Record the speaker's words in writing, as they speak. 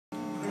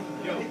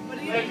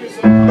Thank you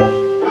so much.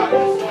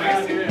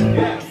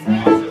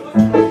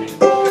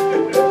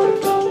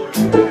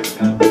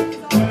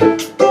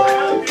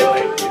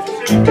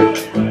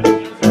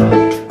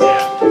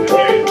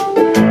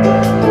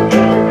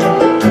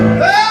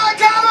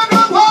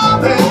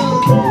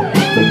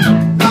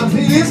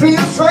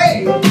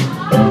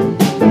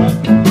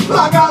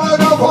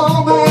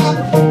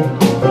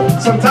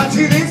 Sometimes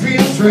she leads me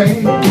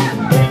astray. No,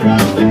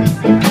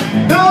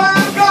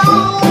 I'm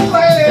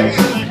going,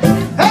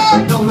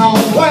 and no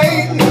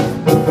way.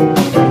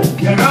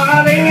 You're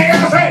gonna leave me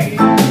astray.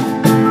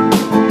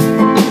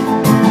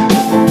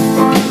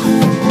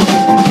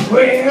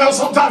 Well,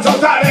 sometimes he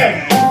can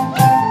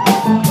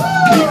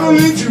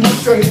lead you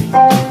astray.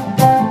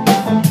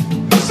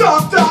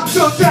 Sometimes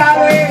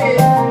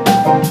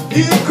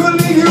he could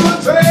lead you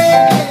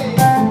astray.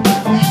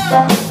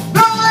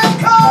 No,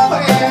 I'm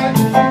going.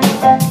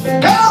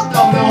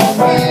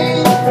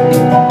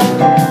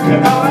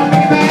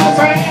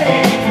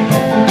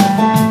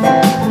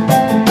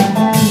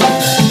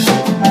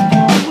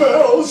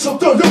 Well,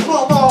 sometimes your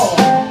mama,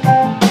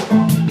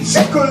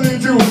 she could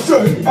lead you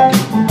astray.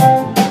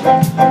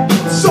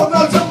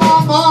 Sometimes your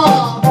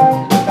mama,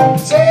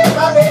 she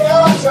could lead you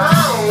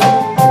astray.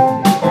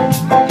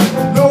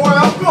 Know where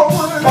I'm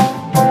going,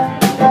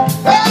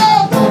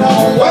 hell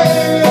no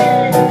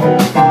way.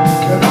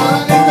 You're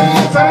gonna lead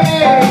me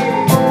astray.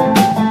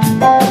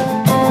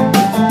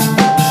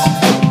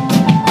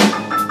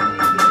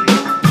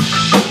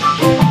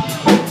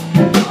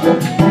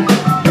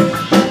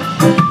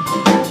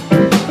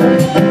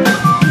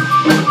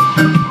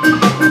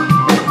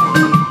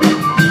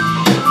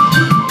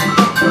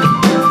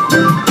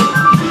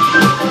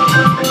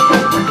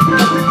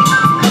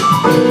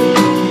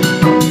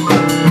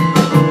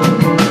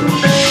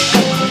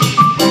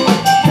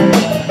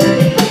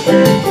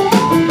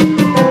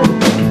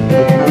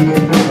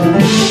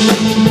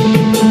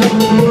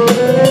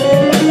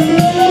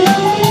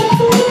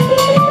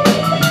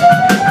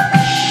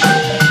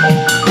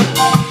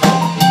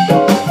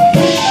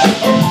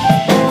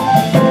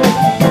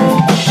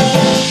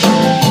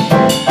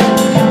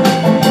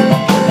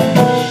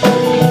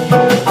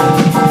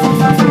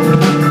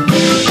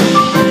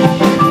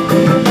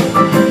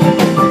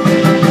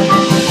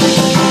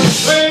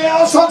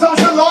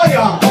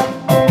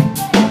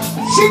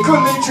 She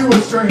could lead you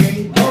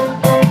astray.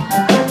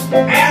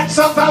 And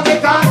sometimes the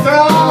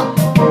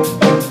doctor,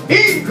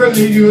 he could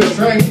lead you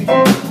astray.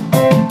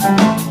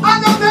 I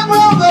know that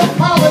well the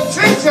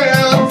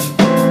politicians,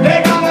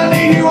 they're gonna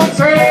lead you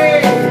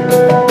astray.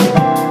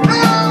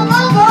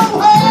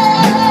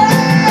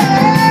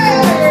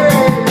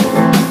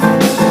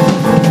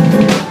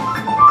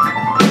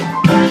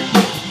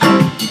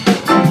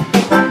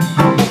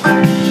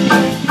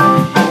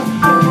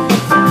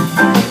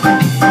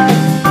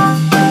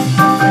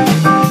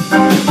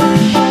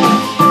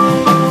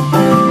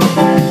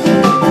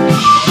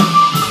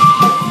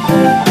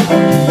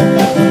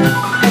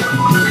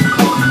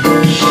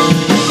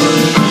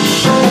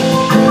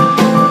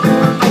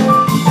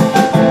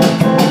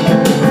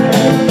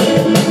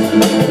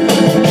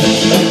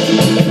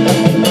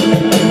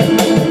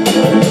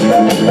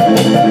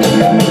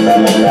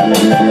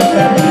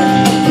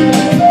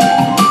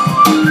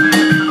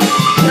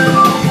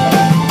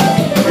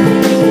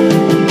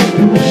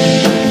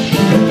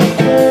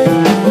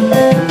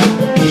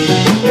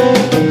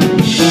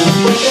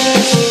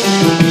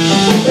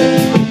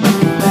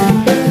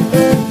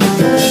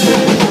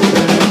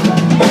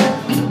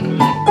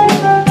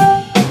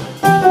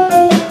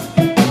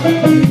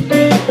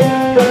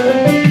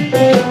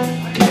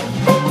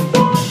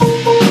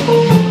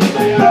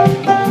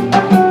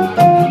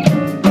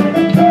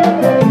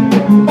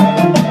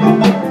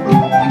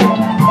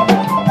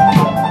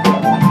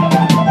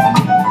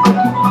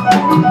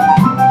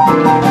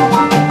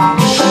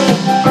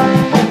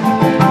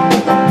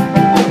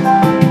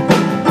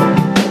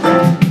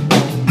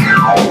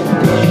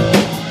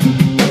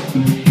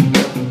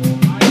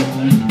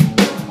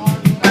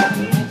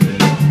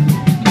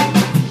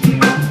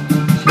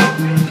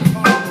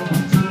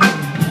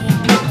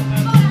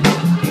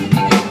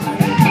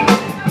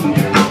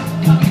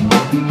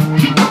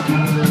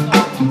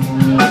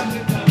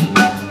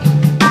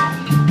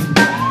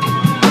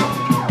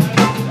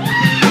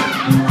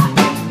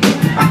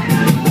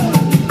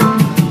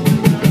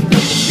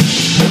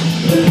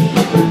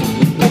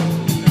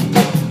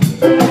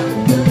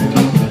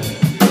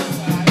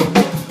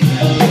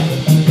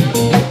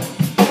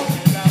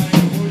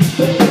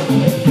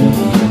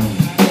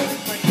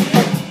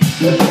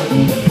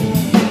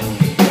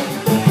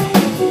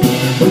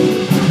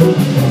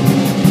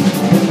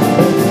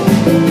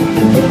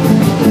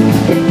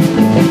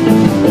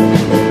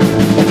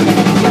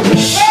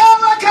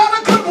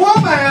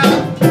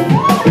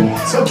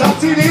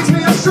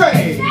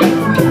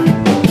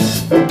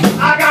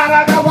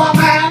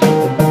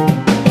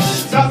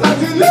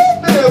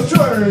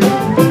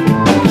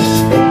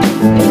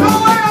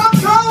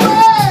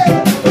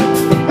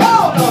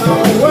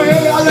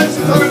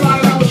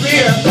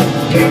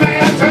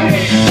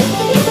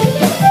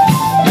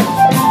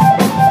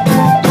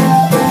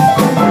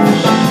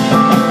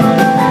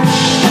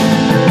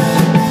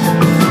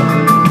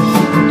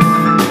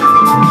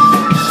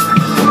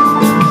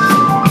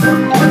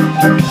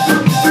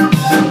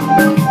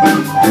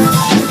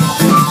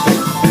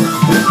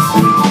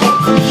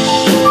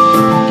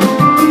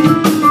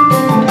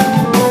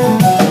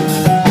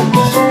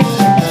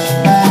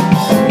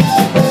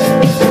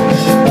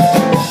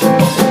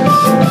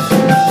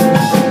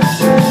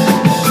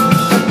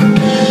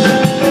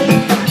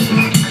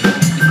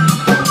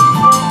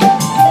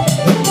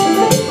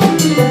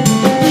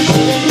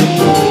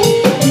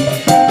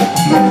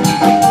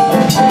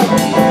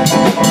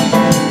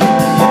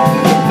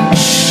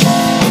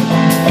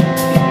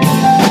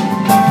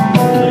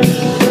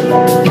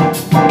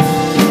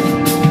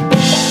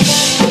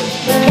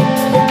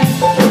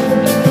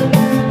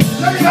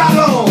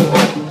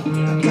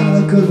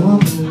 Good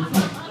woman.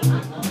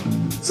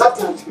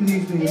 Sometimes you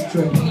leave me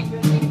astray.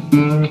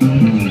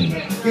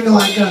 You know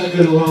I got a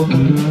good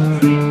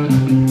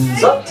woman.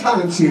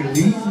 Sometimes you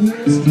leave me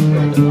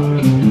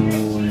astray.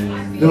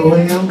 The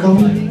way I'm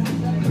going,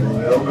 the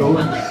way I'm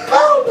going.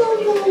 I don't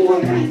know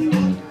what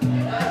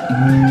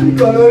you're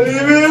gonna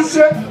leave me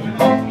astray.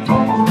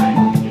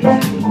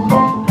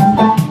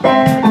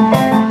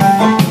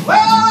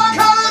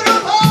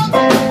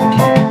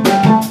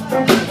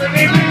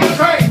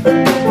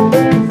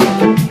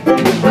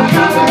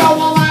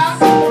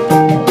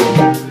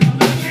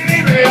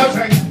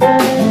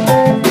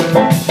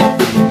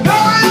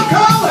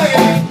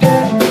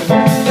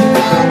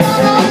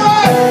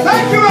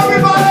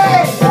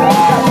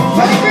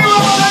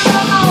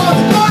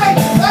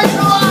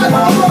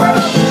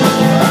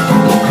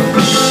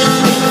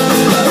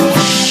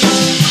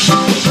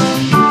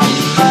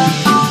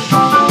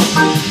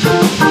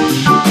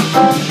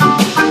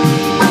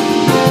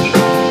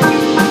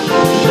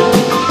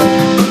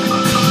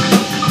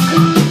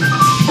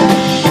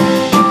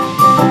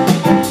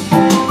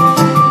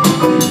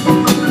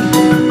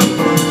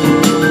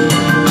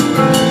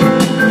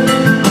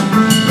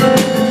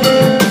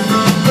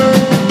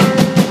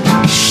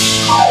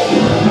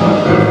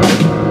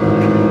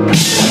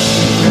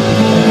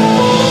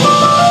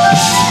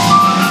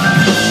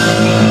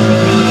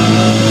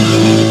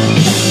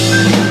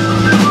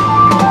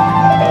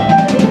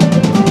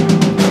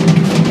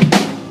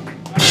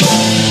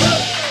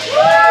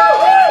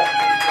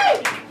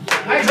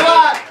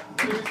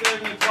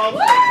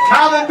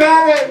 Calvin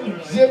Barrett,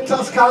 Jim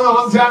Toscano,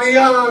 I'm Johnny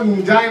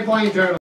Young, Giant Flying Turtle.